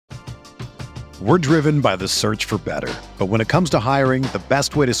We're driven by the search for better. But when it comes to hiring, the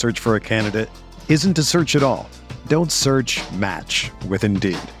best way to search for a candidate isn't to search at all. Don't search, match with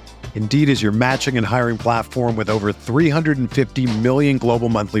Indeed. Indeed is your matching and hiring platform with over 350 million global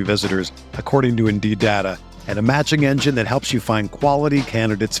monthly visitors, according to Indeed data, and a matching engine that helps you find quality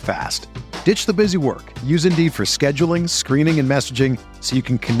candidates fast. Ditch the busy work. Use Indeed for scheduling, screening, and messaging so you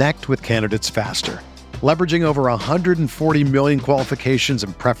can connect with candidates faster. Leveraging over 140 million qualifications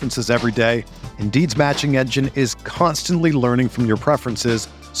and preferences every day, Indeed's matching engine is constantly learning from your preferences,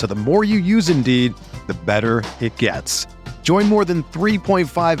 so the more you use Indeed, the better it gets. Join more than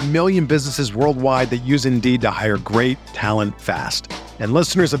 3.5 million businesses worldwide that use Indeed to hire great talent fast. And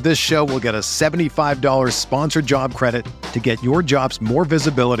listeners of this show will get a $75 sponsored job credit to get your jobs more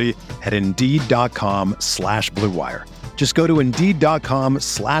visibility at Indeed.com/Blue Wire. Just go to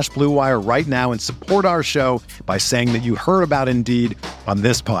Indeed.com/Blue Wire right now and support our show by saying that you heard about Indeed on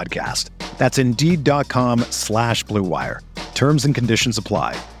this podcast. That's Indeed.com/Blue Wire. Terms and conditions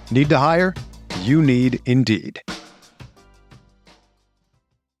apply. Need to hire? You need Indeed.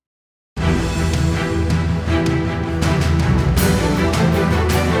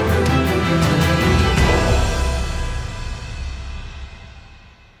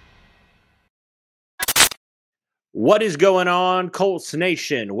 What is going on, Colts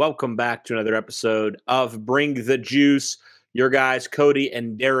Nation? Welcome back to another episode of Bring the Juice. Your guys, Cody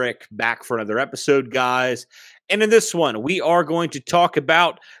and Derek, back for another episode, guys. And in this one, we are going to talk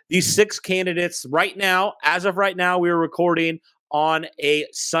about these 6 candidates right now. As of right now, we are recording on a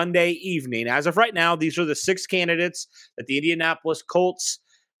Sunday evening. As of right now, these are the 6 candidates that the Indianapolis Colts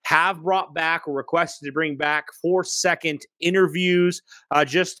have brought back or requested to bring back for second interviews.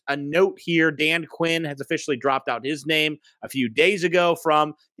 Just a note here, Dan Quinn has officially dropped out his name a few days ago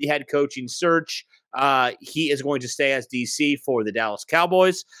from the head coaching search. He is going to stay as DC for the Dallas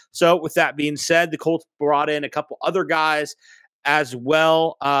Cowboys. So with that being said, the Colts brought in a couple other guys as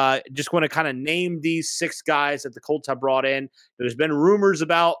well. Just want to kind of name these 6 guys that the Colts have brought in. There's been rumors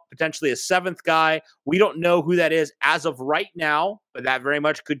about potentially a 7th guy. We don't know who that is as of right now, but that very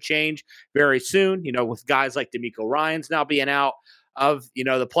much could change very soon, with guys like DeMeco Ryans now being out of,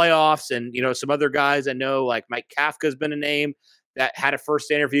 the playoffs, and, some other guys I know, like Mike Kafka has been a name that had a first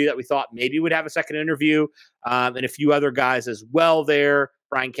interview that we thought maybe would have a second interview, and a few other guys as well there.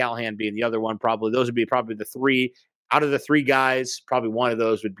 Brian Callahan being the other one, probably. Those would be probably the 3. Out of the 3 guys, probably one of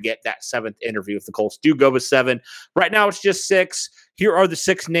those would get that 7th interview if the Colts do go with 7. Right now, it's just 6. Here are the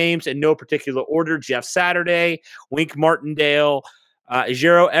 6 names in no particular order: Jeff Saturday, Wink Martindale,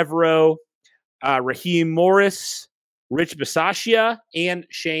 Ejiro Evero, Raheem Morris, Rich Bisaccia, and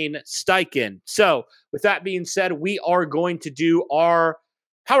Shane Steichen. So with that being said, we are going to do our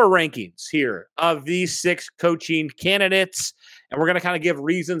power rankings here of these 6 coaching candidates, and we're going to kind of give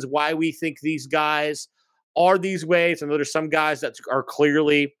reasons why we think these guys are these ways. And there's some guys that are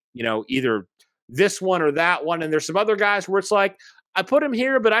clearly, either this one or that one. And there's some other guys where it's like, I put him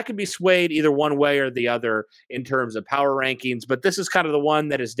here, but I could be swayed either one way or the other in terms of power rankings. But this is kind of the one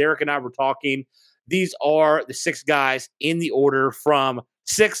that, as Derek and I were talking, these are the 6 guys in the order from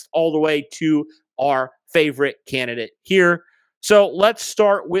 6th all the way to our favorite candidate here. So let's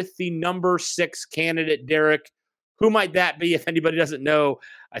start with the number 6 candidate, Derek. Who might that be? If anybody doesn't know,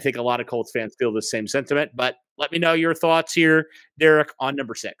 I think a lot of Colts fans feel the same sentiment, but let me know your thoughts here, Derek, on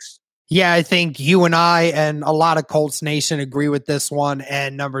number 6. Yeah, I think you and I and a lot of Colts Nation agree with this one.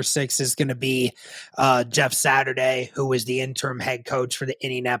 And number 6 is going to be Jeff Saturday, who is the interim head coach for the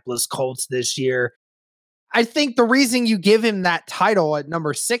Indianapolis Colts this year. I think the reason you give him that title at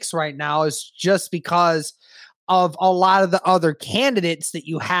number 6 right now is just because of a lot of the other candidates that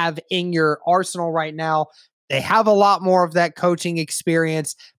you have in your arsenal right now. They have a lot more of that coaching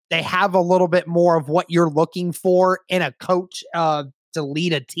experience. They have a little bit more of what you're looking for in a coach to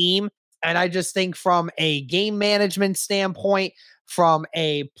lead a team. And I just think from a game management standpoint, from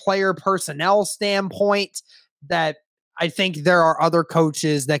a player personnel standpoint, that I think there are other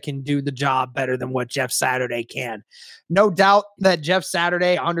coaches that can do the job better than what Jeff Saturday can. No doubt that Jeff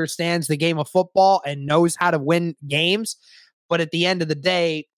Saturday understands the game of football and knows how to win games. But at the end of the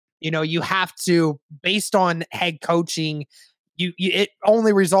day, you have to, based on head coaching, it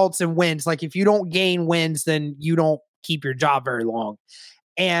only results in wins. Like if you don't gain wins, then you don't keep your job very long.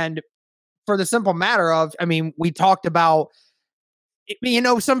 And for the simple matter of, we talked about,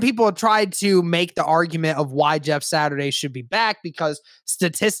 some people have tried to make the argument of why Jeff Saturday should be back because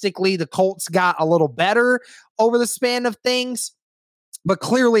statistically the Colts got a little better over the span of things, but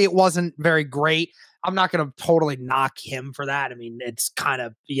clearly it wasn't very great. I'm not going to totally knock him for that. It's kind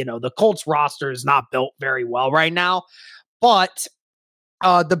of, the Colts roster is not built very well right now, but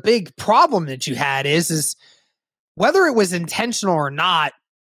the big problem that you had is whether it was intentional or not,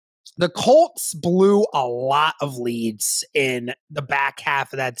 the Colts blew a lot of leads in the back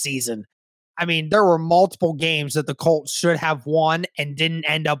half of that season. I mean, there were multiple games that the Colts should have won and didn't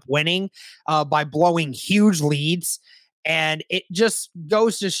end up winning by blowing huge leads. And it just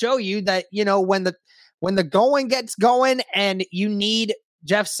goes to show you that, when the going gets going and you need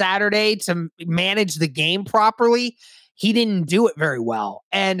Jeff Saturday to manage the game properly, he didn't do it very well.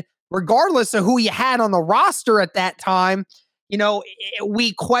 And regardless of who you had on the roster at that time,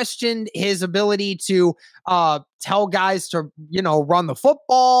 we questioned his ability to tell guys to, run the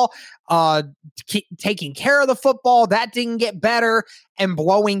football, taking care of the football. That didn't get better, and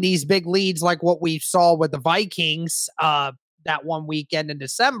blowing these big leads like what we saw with the Vikings that one weekend in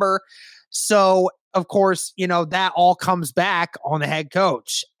December. So, of course, that all comes back on the head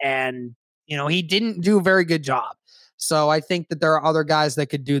coach, and, he didn't do a very good job. So I think that there are other guys that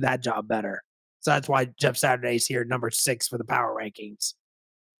could do that job better. So that's why Jeff Saturday's here, number 6 for the power rankings.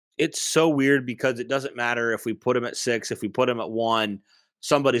 It's so weird because it doesn't matter if we put him at 6, if we put him at 1,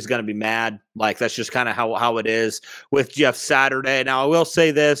 somebody's going to be mad. Like, that's just kind of how it is with Jeff Saturday. Now, I will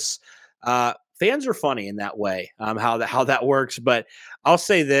say this, fans are funny in that way, how that works. But I'll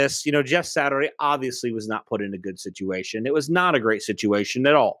say this, Jeff Saturday obviously was not put in a good situation. It was not a great situation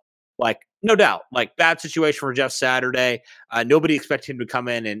at all. Like, no doubt, like, bad situation for Jeff Saturday. Nobody expected him to come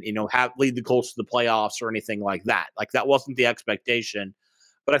in and, lead the Colts to the playoffs or anything like that. Like, that wasn't the expectation.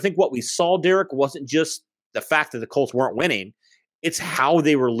 But I think what we saw, Derek, wasn't just the fact that the Colts weren't winning. It's how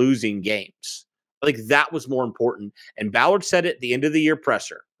they were losing games. I think that was more important. And Ballard said it at the end of the year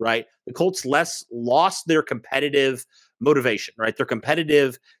presser, right? The Colts lost their competitive motivation, right? Their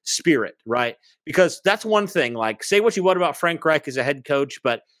competitive spirit, right? Because that's one thing. Like, say what you want about Frank Reich as a head coach,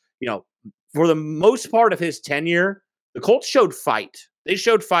 but for the most part of his tenure, the Colts showed fight. They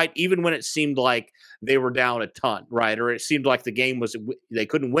showed fight even when it seemed like they were down a ton, right? Or it seemed like the game they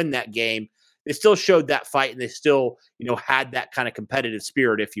couldn't win that game. They still showed that fight, and they still, had that kind of competitive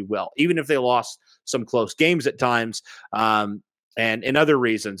spirit, if you will, even if they lost some close games at times and other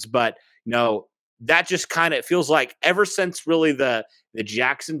reasons. But, that just kind of, it feels like ever since really the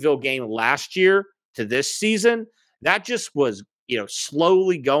Jacksonville game last year to this season, that just was,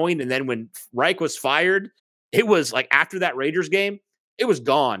 slowly going. And then when Reich was fired, it was like after that Raiders game, it was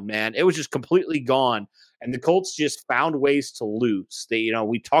gone, man. It was just completely gone. And the Colts just found ways to lose. They,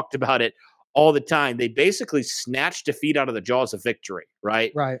 we talked about it all the time. They basically snatched defeat out of the jaws of victory,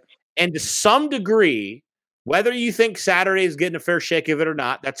 right? Right. And to some degree, whether you think Saturday is getting a fair shake of it or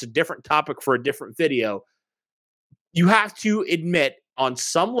not, that's a different topic for a different video. You have to admit on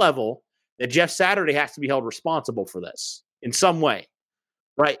some level that Jeff Saturday has to be held responsible for this in some way,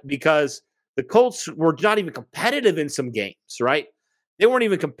 right? Because the Colts were not even competitive in some games, right? They weren't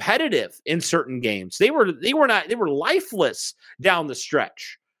even competitive in certain games. They were lifeless down the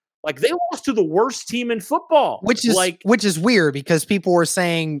stretch. Like, they lost to the worst team in football. Which is weird because people were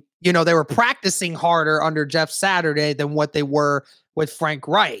saying, they were practicing harder under Jeff Saturday than what they were with Frank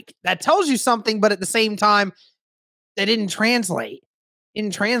Reich. That tells you something, but at the same time, they didn't translate.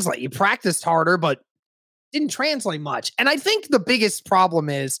 You practiced harder, but didn't translate much. And I think the biggest problem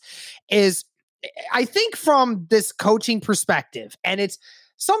is I think from this coaching perspective, and it's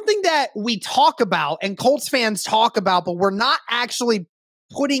something that we talk about and Colts fans talk about, but we're not actually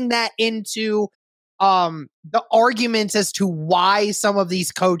putting that into the arguments as to why some of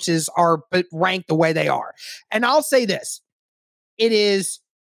these coaches are ranked the way they are. And I'll say this, it is,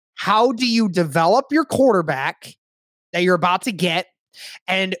 how do you develop your quarterback that you're about to get,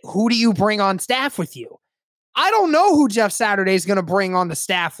 and who do you bring on staff with you? I don't know who Jeff Saturday is going to bring on the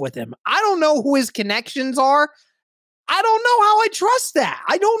staff with him. I don't know who his connections are. I don't know how I trust that.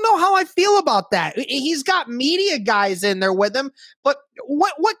 I don't know how I feel about that. He's got media guys in there with him, but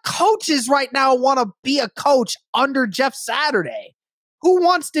what coaches right now want to be a coach under Jeff Saturday? Who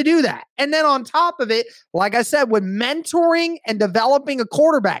wants to do that? And then on top of it, like I said, with mentoring and developing a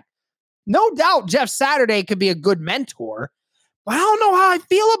quarterback, no doubt Jeff Saturday could be a good mentor. But I don't know how I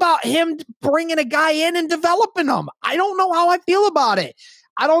feel about him bringing a guy in and developing him. I don't know how I feel about it.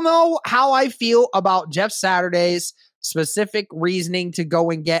 I don't know how I feel about Jeff Saturday's specific reasoning to go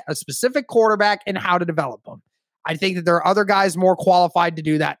and get a specific quarterback and how to develop them. I think that there are other guys more qualified to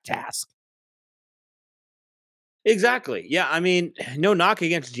do that task. Exactly. Yeah. I mean, no knock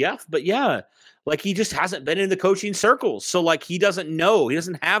against Jeff, but yeah, like, he just hasn't been in the coaching circles. So, like, he doesn't know. He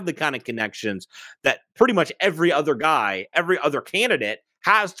doesn't have the kind of connections that pretty much every other guy, every other candidate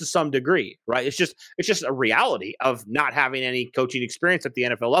has to some degree, right? It's just a reality of not having any coaching experience at the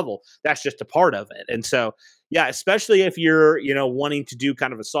NFL level. That's just a part of it. And so, yeah, especially if you're, wanting to do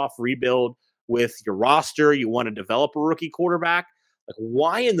kind of a soft rebuild with your roster, you want to develop a rookie quarterback. Like,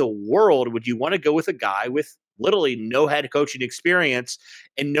 why in the world would you want to go with a guy with literally no head coaching experience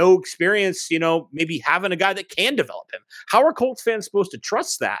and no experience, maybe having a guy that can develop him? How are Colts fans supposed to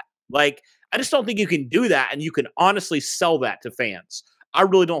trust that? Like, I just don't think you can do that, and you can honestly sell that to fans. I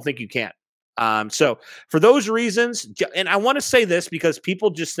really don't think you can. So for those reasons, and I want to say this because people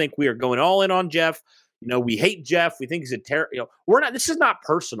just think we are going all in on Jeff. We hate Jeff. We think he's a terrible. We're not. This is not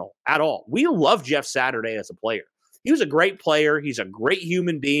personal at all. We love Jeff Saturday as a player. He was a great player. He's a great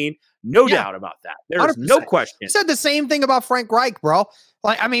human being. No doubt about that. There's 100%. No question. He said the same thing about Frank Reich, bro.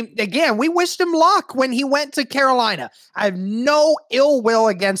 Again, we wished him luck when he went to Carolina. I have no ill will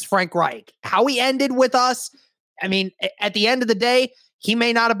against Frank Reich. How he ended with us, at the end of the day, he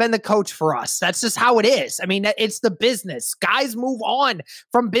may not have been the coach for us. That's just how it is. It's the business. Guys move on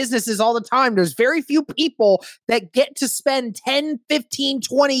from businesses all the time. There's very few people that get to spend 10, 15,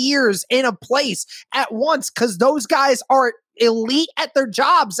 20 years in a place at once because those guys are elite at their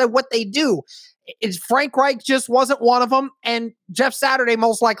jobs at what they do. Frank Reich just wasn't one of them, and Jeff Saturday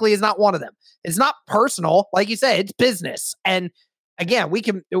most likely is not one of them. It's not personal. Like you said, it's business. And again,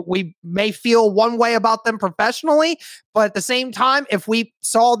 we may feel one way about them professionally, but at the same time, if we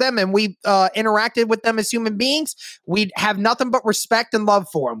saw them and we interacted with them as human beings, we'd have nothing but respect and love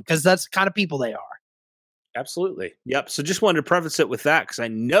for them because that's the kind of people they are. Absolutely. Yep. So just wanted to preface it with that because I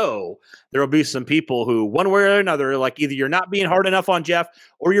know there will be some people who, one way or another, like either you're not being hard enough on Jeff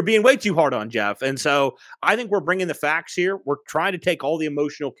or you're being way too hard on Jeff. And so I think we're bringing the facts here. We're trying to take all the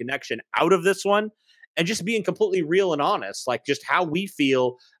emotional connection out of this one and just being completely real and honest, like just how we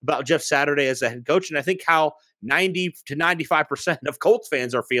feel about Jeff Saturday as a head coach. And I think how 90 to 95% of Colts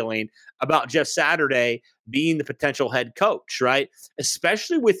fans are feeling about Jeff Saturday being the potential head coach, right?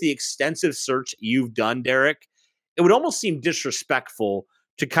 Especially with the extensive search you've done, Derek. It would almost seem disrespectful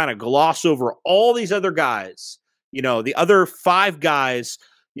to kind of gloss over all these other guys, the other 5 guys,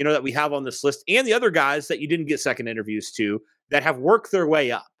 that we have on this list and the other guys that you didn't get second interviews to that have worked their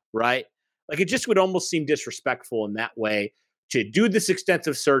way up, right? Like it just would almost seem disrespectful in that way to do this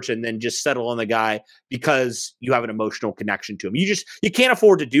extensive search and then just settle on the guy because you have an emotional connection to him. You can't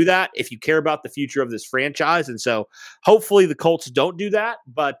afford to do that if you care about the future of this franchise. And so hopefully the Colts don't do that,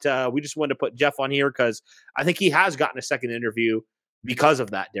 but we just wanted to put Jeff on here because I think he has gotten a second interview because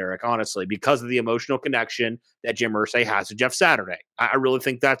of that, Derek, honestly, because of the emotional connection that Jim Irsay has to Jeff Saturday. I really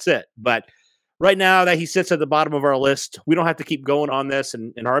think that's it. But right now that he sits at the bottom of our list, we don't have to keep going on this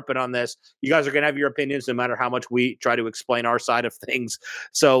and harping on this. You guys are going to have your opinions no matter how much we try to explain our side of things.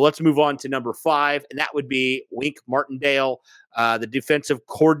 So let's move on to number 5, and that would be Wink Martindale, the defensive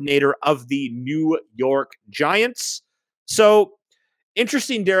coordinator of the New York Giants. So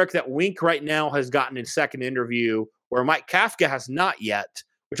interesting, Derek, that Wink right now has gotten a second interview where Mike Kafka has not yet,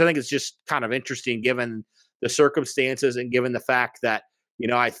 which I think is just kind of interesting given the circumstances and given the fact that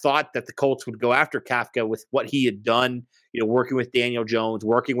I thought that the Colts would go after Kafka with what he had done, working with Daniel Jones,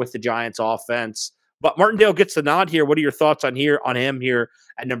 working with the Giants offense. But Martindale gets the nod here. What are your thoughts on him here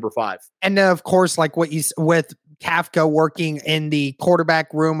at number 5? And of course, like with Kafka working in the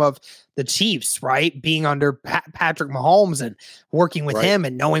quarterback room of the Chiefs, right? Being under Patrick Mahomes and working with him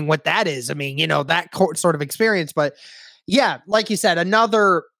and knowing what that is. That sort of experience. But yeah, like you said,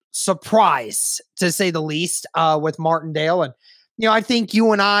 another surprise to say the least with Martindale. And I think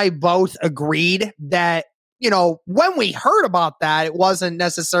you and I both agreed that, when we heard about that, it wasn't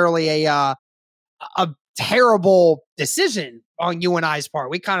necessarily a terrible decision on you and I's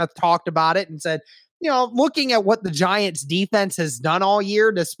part. We kind of talked about it and said, looking at what the Giants defense has done all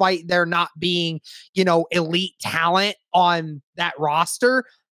year, despite there not being, elite talent on that roster,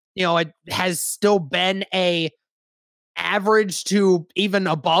 it has still been a average to even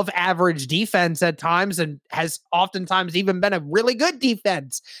above average defense at times and has oftentimes even been a really good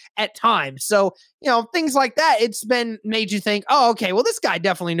defense at times. So, things like that, it's been made you think, oh, okay, well, this guy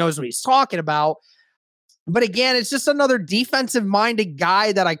definitely knows what he's talking about. But again, it's just another defensive minded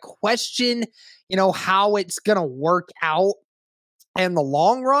guy that I question, how it's going to work out in the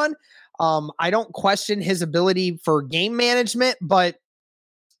long run. I don't question his ability for game management, but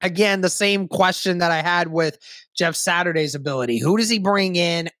again, the same question that I had with Jeff Saturday's ability. Who does he bring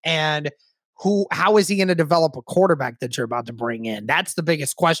in and how is he going to develop a quarterback that you're about to bring in? That's the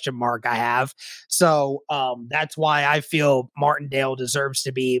biggest question mark I have. So that's why I feel Martindale deserves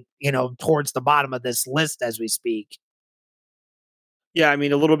to be, towards the bottom of this list as we speak. Yeah, a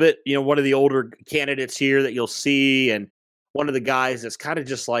little bit, one of the older candidates here that you'll see, and one of the guys that's kind of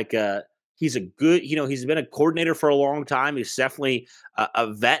just like he's a good, he's been a coordinator for a long time. He's definitely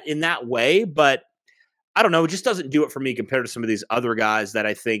a vet in that way, but I don't know, it just doesn't do it for me compared to some of these other guys that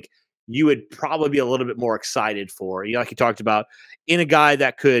I think you would probably be a little bit more excited for. Like you talked about, in a guy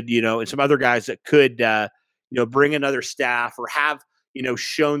that could, and some other guys that could, bring another staff or have,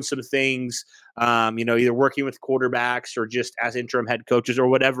 shown some things, either working with quarterbacks or just as interim head coaches or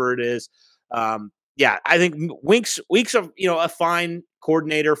whatever it is. Yeah, I think Weeks a fine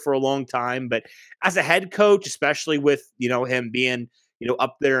coordinator for a long time, but as a head coach, especially with, him being,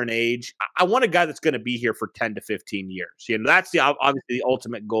 up there in age, I want a guy that's going to be here for 10 to 15 years. That's obviously the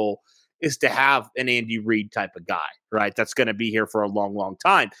ultimate goal, is to have an Andy Reid type of guy, right? That's going to be here for a long, long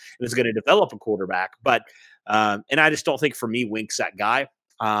time and is going to develop a quarterback. But, and I just don't think for me, Wink's that guy.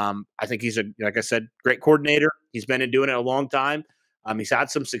 I think he's like I said, great coordinator. He's been doing it a long time. He's had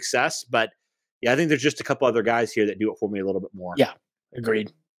some success, but yeah, I think there's just a couple other guys here that do it for me a little bit more. Yeah,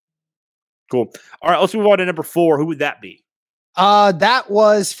 agreed. Cool. All right, let's move on to number 4. Who would that be? That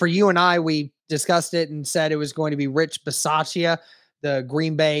was for you and I. We discussed it and said it was going to be Rich Bisaccia, the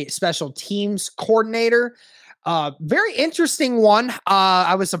Green Bay special teams coordinator. Very interesting one.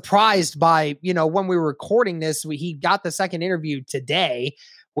 I was surprised by, when we were recording this, he got the second interview today,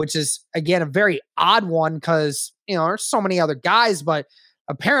 which is, again, a very odd one because, there's so many other guys, but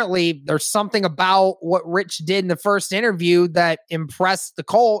apparently there's something about what Rich did in the first interview that impressed the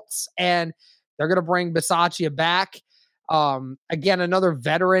Colts, and they're going to bring Bisaccia back. Again, another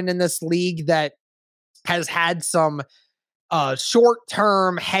veteran in this league that has had some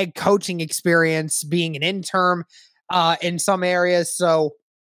short-term head coaching experience, being an intern in some areas. So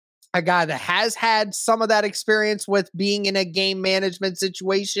a guy that has had some of that experience with being in a game management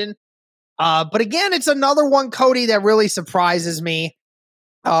situation. But again, it's another one, Cody, that really surprises me.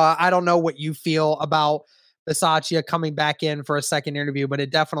 I don't know what you feel about Bisaccia coming back in for a second interview, but it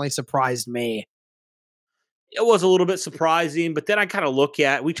definitely surprised me. It was a little bit surprising, but then I kind of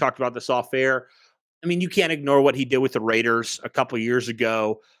we talked about this off air. I mean, you can't ignore what he did with the Raiders a couple of years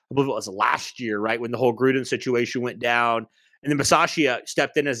ago. I believe it was last year, right, when the whole Gruden situation went down. And then Bisaccia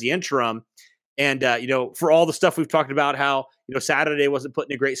stepped in as the interim. And, for all the stuff we've talked about, how, Saturday wasn't put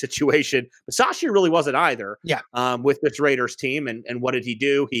in a great situation, Bisaccia really wasn't either. Yeah. With this Raiders team. And what did he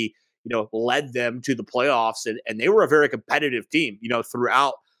do? He, led them to the playoffs, and they were a very competitive team,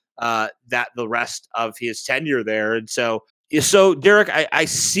 throughout the rest of his tenure there. And so Derek, I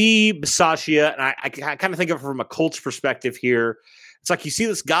see Bisaccia, and I kind of think of it from a Colts perspective here. It's like you see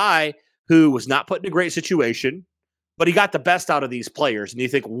this guy who was not put in a great situation, but he got the best out of these players. And you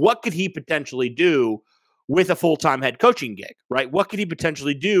think, what could he potentially do with a full-time head coaching gig, right? What could he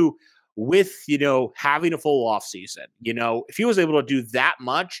potentially do with, having a full offseason? If he was able to do that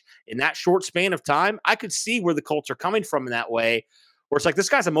much in that short span of time, I could see where the Colts are coming from in that way, where it's like, this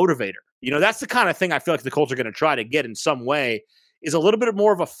guy's a motivator. That's the kind of thing I feel like the Colts are going to try to get in some way, is a little bit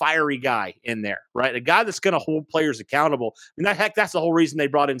more of a fiery guy in there, right? A guy that's going to hold players accountable. I mean, that's the whole reason they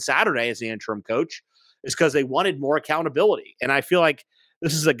brought in Saturday as the interim coach, is because they wanted more accountability. And I feel like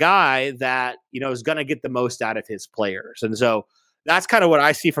this is a guy that, is going to get the most out of his players. And so that's kind of what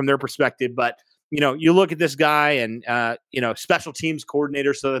I see from their perspective. But, you look at this guy and, special teams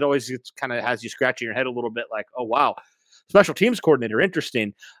coordinator. So that always kind of has you scratching your head a little bit like, oh, wow, special teams coordinator,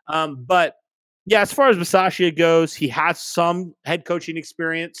 interesting. But yeah, as far as Bisaccia goes, he has some head coaching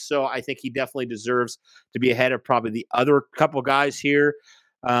experience. So I think he definitely deserves to be ahead of probably the other couple guys here.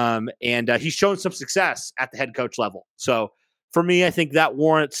 And he's shown some success at the head coach level. So for me, I think that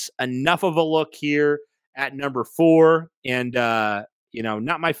warrants enough of a look here at number 4. And,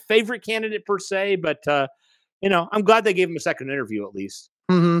 not my favorite candidate per se, but, I'm glad they gave him a second interview at least.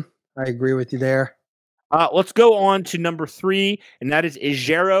 Mm-hmm. I agree with you there. Let's go on to number 3, and that is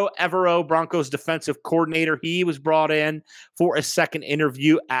Ejiro Evero, Broncos defensive coordinator. He was brought in for a second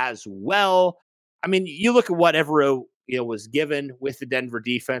interview as well. I mean, you look at what Evero was given with the Denver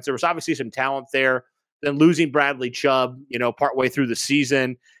defense. There was obviously some talent there. Then losing Bradley Chubb, partway through the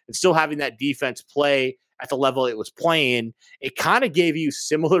season, and still having that defense play at the level it was playing, it kind of gave you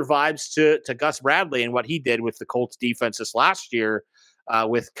similar vibes to Gus Bradley and what he did with the Colts defense this last year,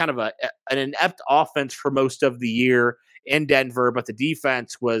 with kind of an inept offense for most of the year in Denver, but the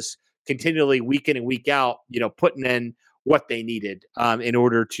defense was continually week in and week out, putting in what they needed in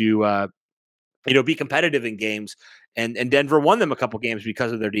order to be competitive in games. And Denver won them a couple games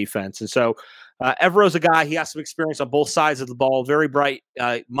because of their defense. And so Evero's a guy, he has some experience on both sides of the ball, very bright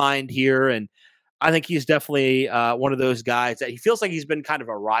mind here. And I think he's definitely one of those guys that he feels like he's been kind of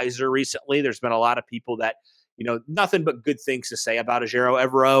a riser recently. There's been a lot of people that, nothing but good things to say about Ejiro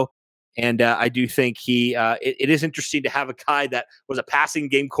Evero. And I do think it is interesting to have a guy that was a passing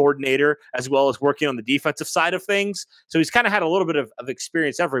game coordinator as well as working on the defensive side of things. So he's kind of had a little bit of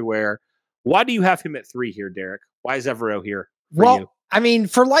experience everywhere. Why do you have him at 3 here, Derek? Why is Evero here for you? I mean,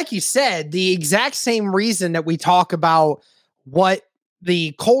 for like you said, the exact same reason that we talk about what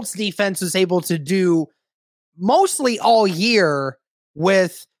the Colts defense was able to do mostly all year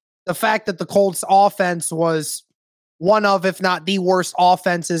with the fact that the Colts offense was one of, if not the worst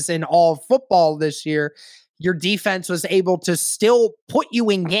offenses in all of football this year. Your defense was able to still put you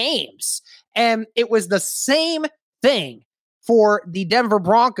in games. And it was the same thing for the Denver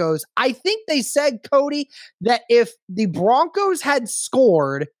Broncos. I think they said, Cody, that if the Broncos had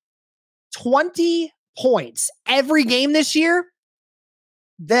scored 20 points every game this year,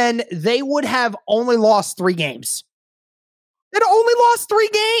 then they would have only lost 3 games. They'd only lost 3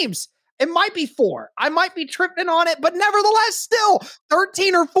 games. It might be 4. I might be tripping on it, but nevertheless, still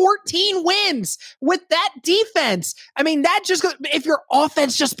 13 or 14 wins with that defense. I mean, that just, if your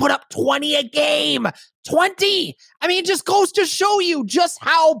offense just put up 20 a game, 20. I mean, it just goes to show you just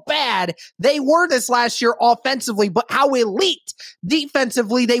how bad they were this last year offensively, but how elite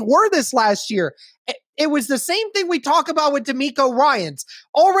defensively they were this last year. It was the same thing we talk about with DeMeco Ryans.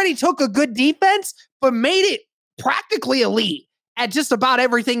 Already took a good defense, but made it practically elite at just about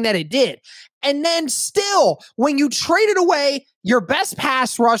everything that it did. And then still, when you traded away your best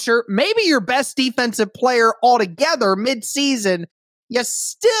pass rusher, maybe your best defensive player altogether mid-season, you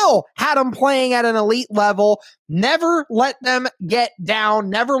still had them playing at an elite level. Never let them get down.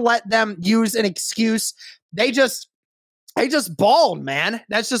 Never let them use an excuse. They just balled, man.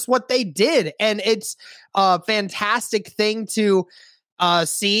 That's just what they did. And it's a fantastic thing to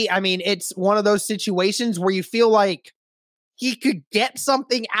see. I mean, it's one of those situations where you feel like he could get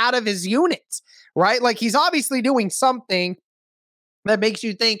something out of his units, right? Like, he's obviously doing something that makes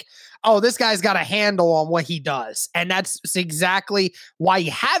you think, oh, this guy's got a handle on what he does. And that's exactly why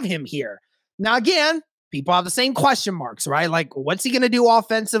you have him here. Now, again, people have the same question marks, right? Like, what's he going to do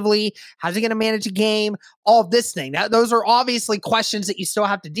offensively? How's he going to manage a game? All of this thing. Those are obviously questions that you still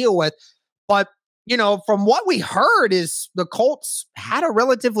have to deal with. But, you know, from what we heard is the Colts had a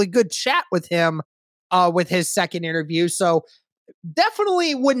relatively good chat with him with his second interview. So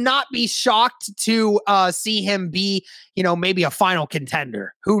definitely would not be shocked to see him be, you know, maybe a final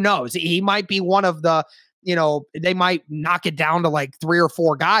contender. Who knows? He might be one of the, you know, they might knock it down to like 3 or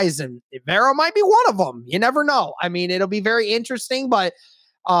 4 guys, and Evero might be one of them. You never know. I mean, it'll be very interesting, but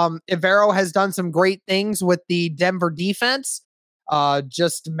Evero has done some great things with the Denver defense.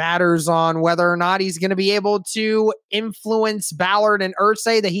 Just matters on whether or not he's going to be able to influence Ballard and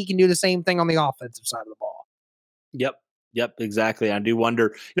Irsay that he can do the same thing on the offensive side of the ball. Yep, exactly. I do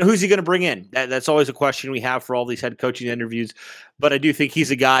wonder, you know, who's he going to bring in? That's always a question we have for all these head coaching interviews. But I do think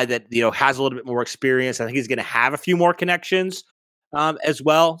he's a guy that, you know, has a little bit more experience. I think he's going to have a few more connections as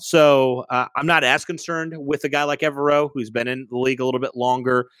well. So I'm not as concerned with a guy like Evero, who's been in the league a little bit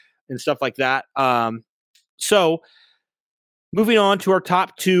longer and stuff like that. So moving on to our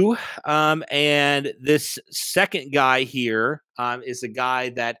top 2, and this second guy here is a guy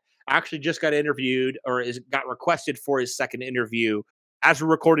that actually just got interviewed or got requested for his second interview. As we're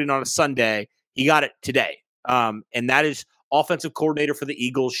recording on a Sunday, he got it today. And that is offensive coordinator for the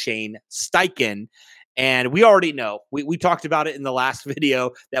Eagles, Shane Steichen. And we already know, we talked about it in the last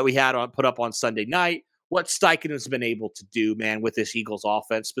video that we had put up on Sunday night, what Steichen has been able to do, man, with this Eagles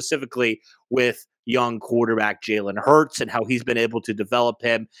offense, specifically with young quarterback Jalen Hurts, and how he's been able to develop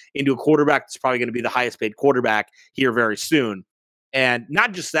him into a quarterback that's probably going to be the highest paid quarterback here very soon. And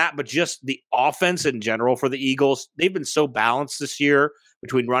not just that, but just the offense in general for the Eagles. They've been so balanced this year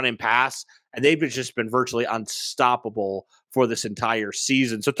between run and pass, and they've just been virtually unstoppable for this entire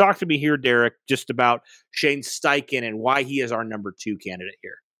season. So talk to me here, Derek, just about Shane Steichen and why he is our number 2 candidate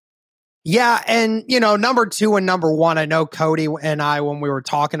here. Yeah, and, you know, number 2 and number 1, I know Cody and I, when we were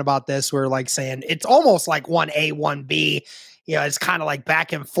talking about this, we were like saying it's almost like 1A, 1B. You know, it's kind of like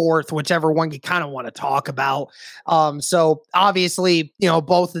back and forth, whichever one you kind of want to talk about. So obviously, you know,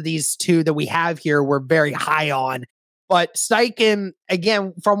 both of these 2 that we have here, we're very high on. But Steichen,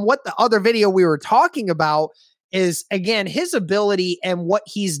 again, from what the other video we were talking about is, again, his ability and what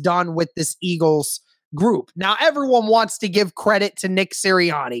he's done with this Eagles group. Now, everyone wants to give credit to Nick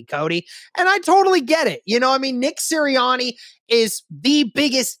Sirianni, Cody, and I totally get it. You know, I mean, Nick Sirianni is the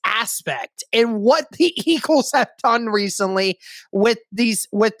biggest aspect in what the Eagles have done recently with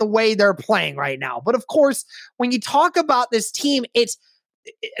the way they're playing right now. But of course, when you talk about this team, it's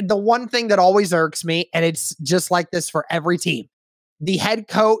the one thing that always irks me, and it's just like this for every team. The head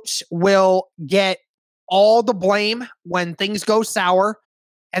coach will get all the blame when things go sour,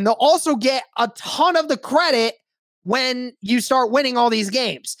 And they'll also get a ton of the credit when you start winning all these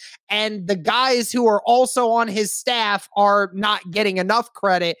games. And the guys who are also on his staff are not getting enough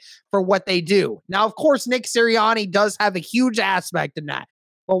credit for what they do. Now, of course, Nick Sirianni does have a huge aspect in that.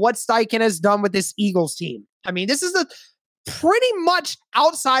 But what Steichen has done with this Eagles team, I mean, this is a pretty much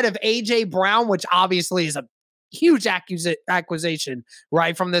outside of A.J. Brown, which obviously is a huge acquisition,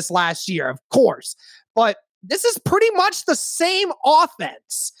 right, from this last year, of course. But this is pretty much the same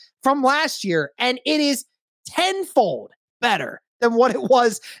offense from last year, and it is tenfold better than what it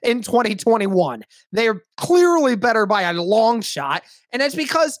was in 2021. They're clearly better by a long shot, and it's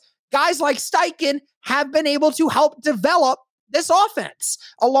because guys like Steichen have been able to help develop this offense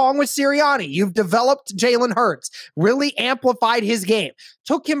along with Sirianni. You've developed Jalen Hurts, really amplified his game,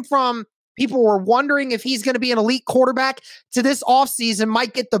 took him from people were wondering if he's going to be an elite quarterback to this offseason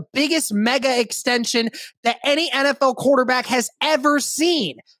might get the biggest mega extension that any NFL quarterback has ever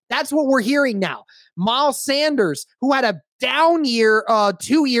seen. That's what we're hearing now. Miles Sanders, who had a down year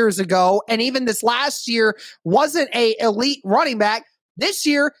 2 years ago, and even this last year wasn't a elite running back, this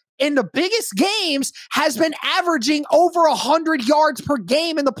year in the biggest games has been averaging over 100 yards per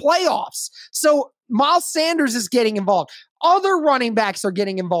game in the playoffs. So Miles Sanders is getting involved. Other running backs are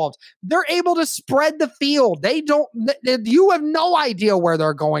getting involved. They're able to spread the field. You have no idea where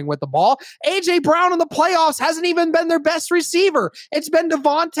they're going with the ball. A.J. Brown in the playoffs hasn't even been their best receiver. It's been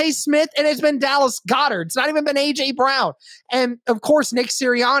Devontae Smith and it's been Dallas Goedert. It's not even been A.J. Brown. And of course, Nick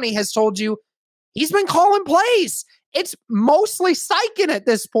Sirianni has told you he's been calling plays. It's mostly Steichen at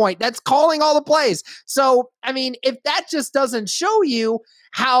this point that's calling all the plays. So, I mean, if that just doesn't show you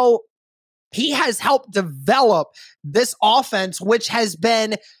how he has helped develop this offense, which has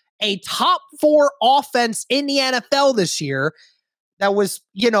been a top 4 offense in the NFL this year, that was,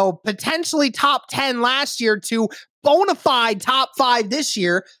 potentially top 10 last year to bona fide top 5 this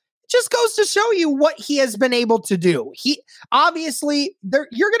year, just goes to show you what he has been able to do. He obviously,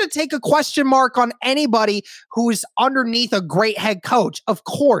 you're going to take a question mark on anybody who's underneath a great head coach, of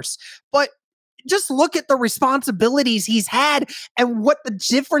course, but just look at the responsibilities he's had and what the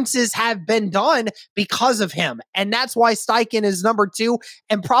differences have been done because of him. And that's why Steichen is number 2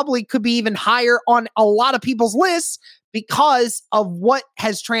 and probably could be even higher on a lot of people's lists because of what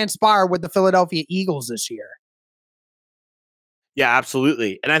has transpired with the Philadelphia Eagles this year. Yeah,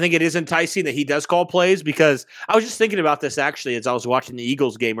 absolutely. And I think it is enticing that he does call plays because I was just thinking about this actually as I was watching the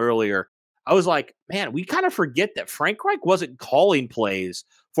Eagles game earlier. I was like, man, we kind of forget that Frank Reich wasn't calling plays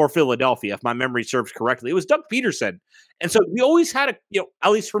for Philadelphia, if my memory serves correctly. It was Doug Peterson. And so we always had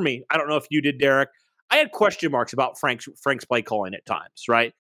at least for me, I don't know if you did, Derek, I had question marks about Frank's play calling at times,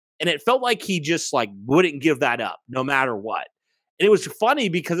 right? And it felt like he just wouldn't give that up no matter what. And it was funny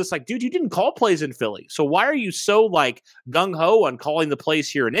because it's like, dude, you didn't call plays in Philly. So why are you so gung-ho on calling the plays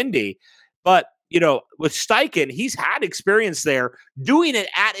here in Indy? But, with Steichen, he's had experience there doing it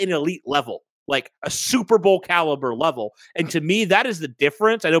at an elite level, like a Super Bowl caliber level. And to me, that is the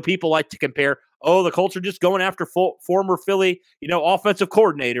difference. I know people like to compare, the Colts are just going after former Philly, offensive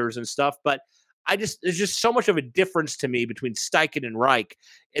coordinators and stuff. But there's just so much of a difference to me between Steichen and Reich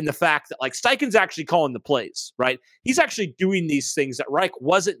in the fact that Steichen's actually calling the plays, right? He's actually doing these things that Reich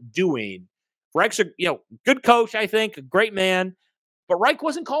wasn't doing. Reich's a good coach, I think, a great man, but Reich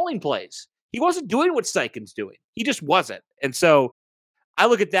wasn't calling plays. He wasn't doing what Steichen's doing. He just wasn't. And so I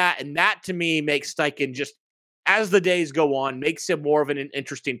look at that, and that to me makes Steichen just, as the days go on, makes him more of an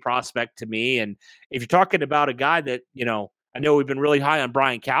interesting prospect to me. And if you're talking about a guy that, I know we've been really high on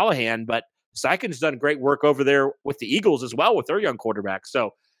Brian Callahan, but Steichen's done great work over there with the Eagles as well with their young quarterback. So,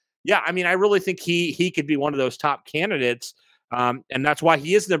 yeah, I mean, I really think he could be one of those top candidates, and that's why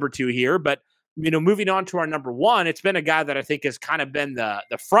he is number 2 here. But, moving on to our number 1, it's been a guy that I think has kind of been the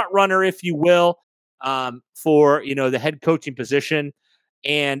front runner, if you will, for, the head coaching position.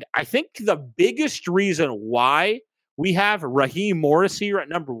 And I think the biggest reason why we have Raheem Morris here at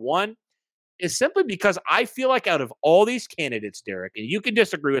number 1 is simply because I feel like out of all these candidates, Derek, and you can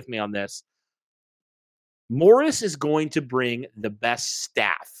disagree with me on this, Morris is going to bring the best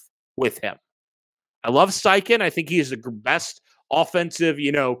staff with him. I love Steichen. I think he's the best offensive,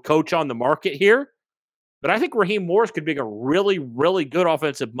 coach on the market here. But I think Raheem Morris could bring a really, really good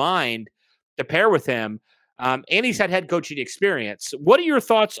offensive mind to pair with him. And he's had head coaching experience. What are your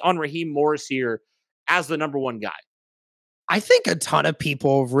thoughts on Raheem Morris here as the number 1 guy? I think a ton of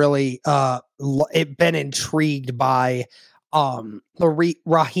people have really been intrigued by the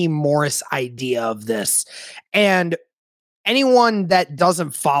Raheem Morris idea of this. And anyone that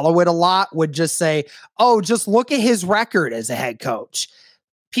doesn't follow it a lot would just say, just look at his record as a head coach.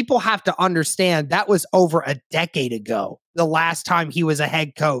 people have to understand that was over a decade ago, the last time he was a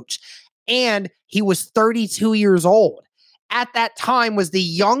head coach. And he was 32 years old. At that time, was the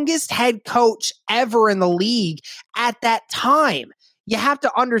youngest head coach ever in the league at that time. You have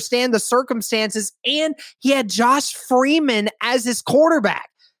to understand the circumstances. And he had Josh Freeman as his quarterback.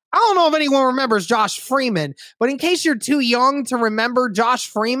 I don't know if anyone remembers Josh Freeman, but in case you're too young to remember Josh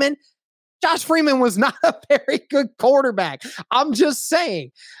Freeman was not a very good quarterback. I'm just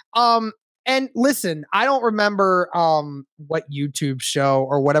saying. And listen, I don't remember what YouTube show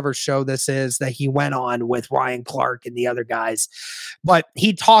or whatever show this is that he went on with Ryan Clark and the other guys, but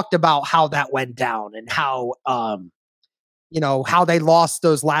he talked about how that went down and how how they lost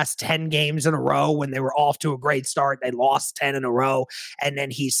those last 10 games in a row when they were off to a great start. They lost 10 in a row. And then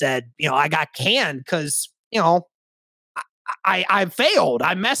he said, I got canned because, I failed.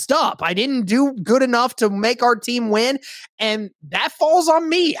 I messed up. I didn't do good enough to make our team win. And that falls on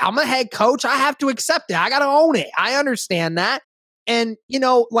me. I'm a head coach. I have to accept it. I got to own it. I understand that. And,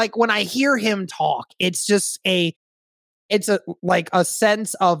 like when I hear him talk, it's a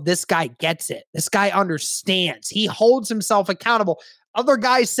sense of this guy gets it. This guy understands. He holds himself accountable. Other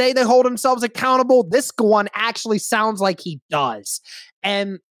guys say they hold themselves accountable. This one actually sounds like he does.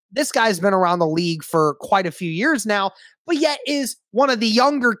 And this guy's been around the league for quite a few years now, but yet is one of the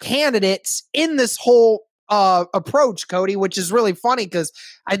younger candidates in this whole approach, Cody, which is really funny because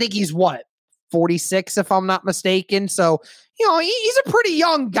I think he's 46, if I'm not mistaken. So, he's a pretty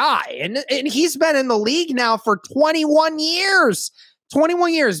young guy, and he's been in the league now for 21 years.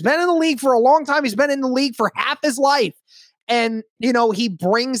 21 years. Been in the league for a long time. He's been in the league for half his life. And, he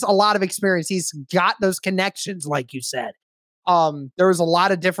brings a lot of experience. He's got those connections, like you said. There's a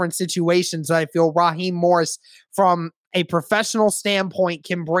lot of different situations that I feel Raheem Morris, from a professional standpoint,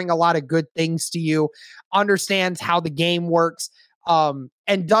 can bring a lot of good things to you, understands how the game works, and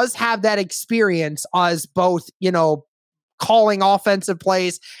does have that experience as both, calling offensive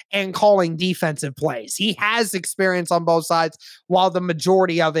plays and calling defensive plays. He has experience on both sides, while the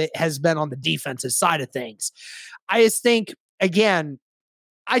majority of it has been on the defensive side of things. I just think, again,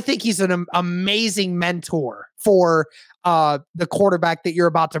 he's an amazing mentor for the quarterback that you're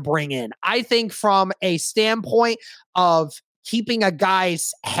about to bring in. I think from a standpoint of keeping a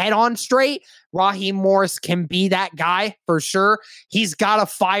guy's head on straight, Raheem Morris can be that guy for sure. He's got a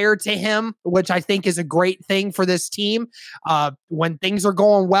fire to him, which I think is a great thing for this team. When things are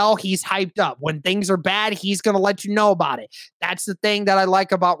going well, he's hyped up. When things are bad, he's going to let you know about it. That's the thing that I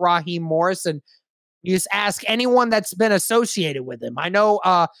like about Raheem Morris. And you just ask anyone that's been associated with him. I know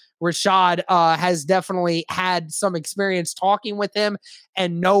Rashad has definitely had some experience talking with him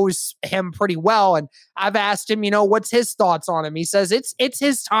and knows him pretty well. And I've asked him, what's his thoughts on him? He says it's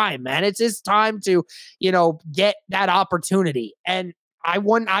his time, man. It's his time to, get that opportunity. And I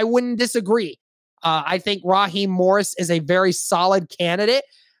wouldn't disagree. I think Raheem Morris is a very solid candidate.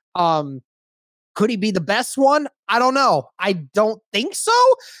 Could he be the best one? I don't know. I don't think so,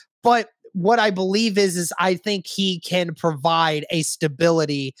 but what I believe is I think he can provide a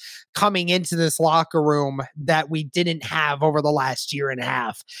stability coming into this locker room that we didn't have over the last year and a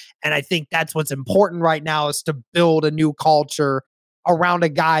half. And I think that's what's important right now, is to build a new culture around a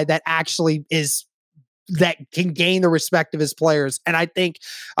guy that actually that can gain the respect of his players. And I think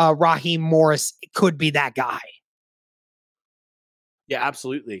Raheem Morris could be that guy. Yeah,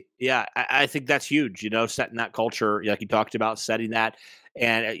 absolutely. Yeah, I think that's huge, setting that culture, like you talked about, setting that.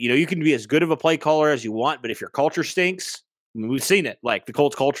 And, you can be as good of a play caller as you want, but if your culture stinks, we've seen it. Like, the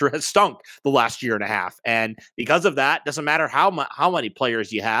Colts culture has stunk the last year and a half. And because of that, doesn't matter how many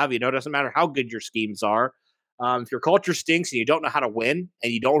players you have, doesn't matter how good your schemes are. If your culture stinks and you don't know how to win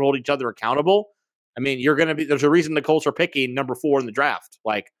and you don't hold each other accountable, there's a reason the Colts are picking number 4 in the draft.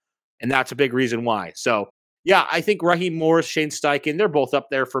 And that's a big reason why. So, yeah, I think Raheem Morris, Shane Steichen, they're both up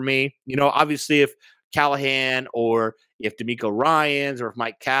there for me. Obviously, if Callahan or if D'Amico Ryans or if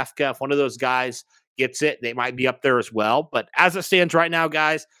Mike Kafka, if one of those guys gets it, they might be up there as well. But as it stands right now,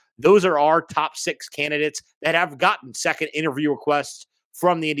 guys, those are our top 6 candidates that have gotten second interview requests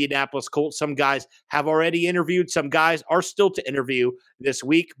from the Indianapolis Colts. Some guys have already interviewed. Some guys are still to interview this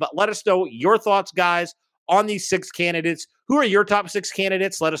week. But let us know your thoughts, guys, on these 6 candidates. Who are your top 6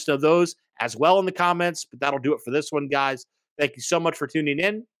 candidates? Let us know those as well in the comments. But that'll do it for this one, guys. Thank you so much for tuning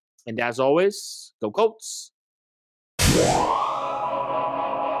in. And as always, go Colts.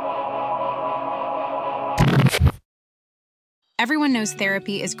 Everyone knows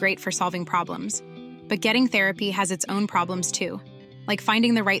therapy is great for solving problems, but getting therapy has its own problems too, like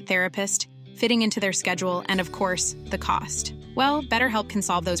finding the right therapist, fitting into their schedule, and of course, the cost. Well, BetterHelp can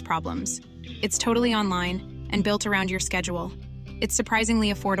solve those problems. It's totally online and built around your schedule. It's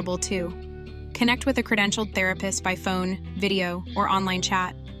surprisingly affordable too. Connect with a credentialed therapist by phone, video, or online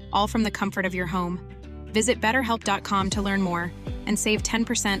chat, all from the comfort of your home. Visit BetterHelp.com to learn more and save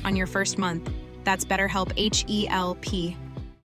 10% on your first month. That's BetterHelp, H-E-L-P.